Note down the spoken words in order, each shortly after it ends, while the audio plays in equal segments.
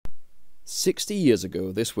60 years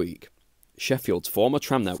ago this week, Sheffield's former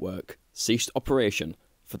tram network ceased operation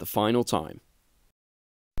for the final time.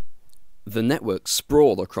 The network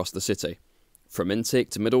sprawled across the city, from Intake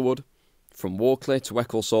to Middlewood, from Walkley to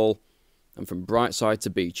Ecclesall, and from Brightside to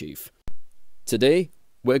Beechief. Today,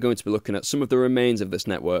 we're going to be looking at some of the remains of this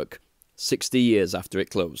network, 60 years after it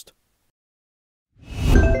closed.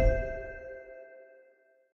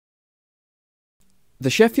 The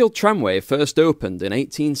Sheffield Tramway first opened in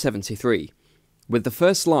 1873, with the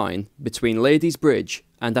first line between Ladies Bridge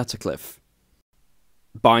and Attercliffe.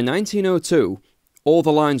 By 1902, all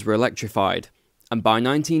the lines were electrified, and by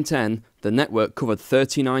 1910, the network covered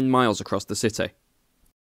 39 miles across the city.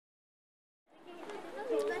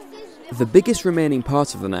 The biggest remaining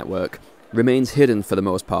part of the network remains hidden for the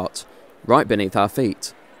most part, right beneath our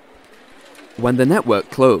feet. When the network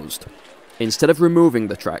closed, instead of removing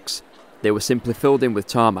the tracks, they were simply filled in with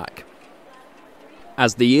tarmac.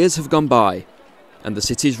 As the years have gone by, and the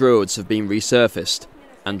city's roads have been resurfaced,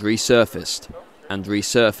 and resurfaced, and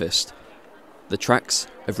resurfaced, the tracks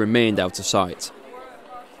have remained out of sight.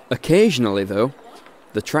 Occasionally, though,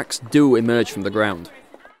 the tracks do emerge from the ground.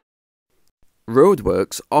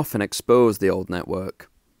 Roadworks often expose the old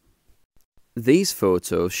network. These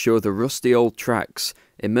photos show the rusty old tracks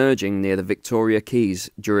emerging near the Victoria Quays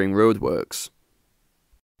during roadworks.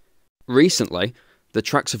 Recently, the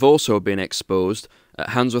tracks have also been exposed at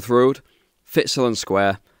Handsworth Road, Fitzellen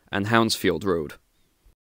Square and Hounsfield Road.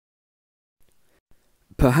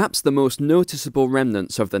 Perhaps the most noticeable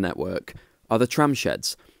remnants of the network are the tram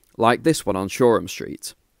sheds, like this one on Shoreham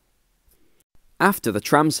Street. After the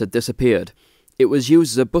trams had disappeared, it was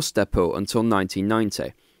used as a bus depot until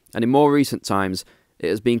 1990, and in more recent times it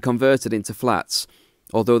has been converted into flats,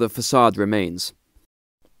 although the facade remains.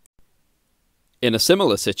 In a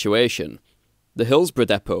similar situation, the Hillsborough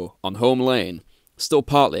depot on Home Lane still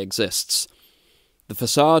partly exists. The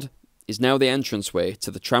facade is now the entranceway to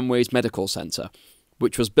the Tramways Medical Centre,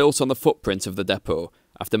 which was built on the footprint of the depot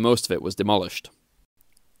after most of it was demolished.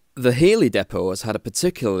 The Heeley depot has had a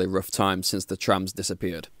particularly rough time since the trams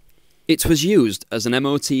disappeared. It was used as an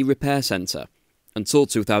MOT repair centre until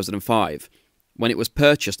 2005, when it was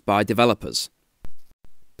purchased by developers.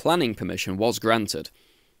 Planning permission was granted,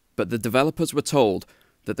 but the developers were told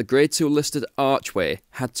that the Grade 2 listed archway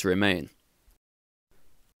had to remain.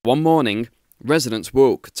 One morning, residents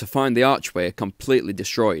woke to find the archway completely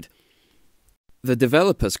destroyed. The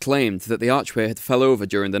developers claimed that the archway had fell over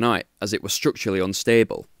during the night as it was structurally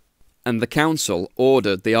unstable, and the council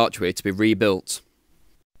ordered the archway to be rebuilt.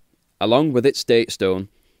 Along with its date stone,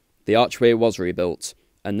 the archway was rebuilt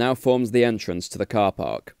and now forms the entrance to the car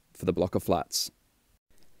park for the block of flats.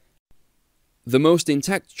 The most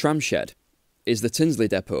intact tram shed is the Tinsley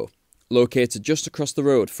depot, located just across the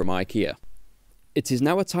road from IKEA. It is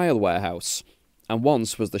now a tile warehouse, and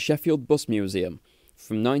once was the Sheffield Bus Museum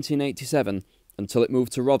from 1987 until it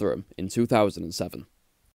moved to Rotherham in 2007.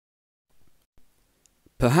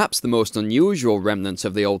 Perhaps the most unusual remnant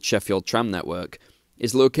of the old Sheffield tram network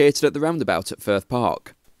is located at the roundabout at Firth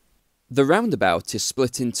Park. The roundabout is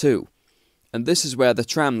split in two, and this is where the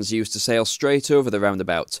trams used to sail straight over the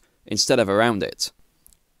roundabout instead of around it.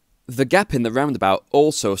 The gap in the roundabout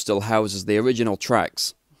also still houses the original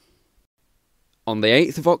tracks. On the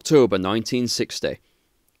 8th of October 1960,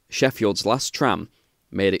 Sheffield's last tram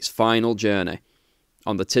made its final journey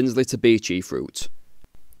on the Tinsley to Beechief route.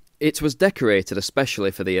 It was decorated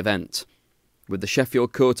especially for the event, with the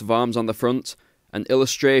Sheffield coat of arms on the front and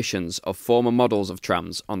illustrations of former models of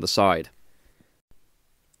trams on the side.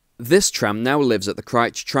 This tram now lives at the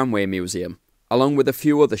Sheffield Tramway Museum, along with a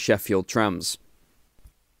few other Sheffield trams.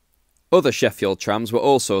 Other Sheffield trams were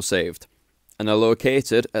also saved, and are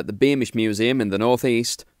located at the Beamish Museum in the North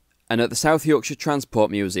East and at the South Yorkshire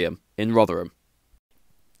Transport Museum in Rotherham.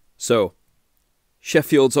 So,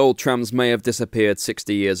 Sheffield's old trams may have disappeared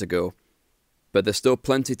 60 years ago, but there's still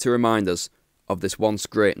plenty to remind us of this once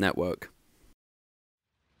great network.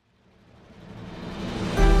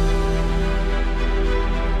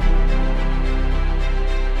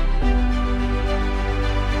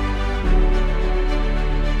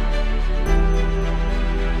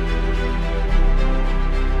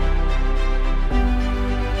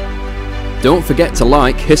 Don't forget to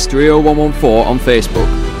like History 0114 on Facebook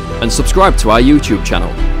and subscribe to our YouTube channel.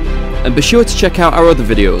 And be sure to check out our other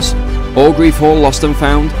videos: Orgreave Hall Lost and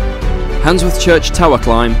Found, Handsworth Church Tower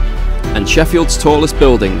Climb, and Sheffield's Tallest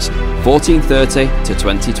Buildings 1430 to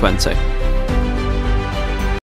 2020.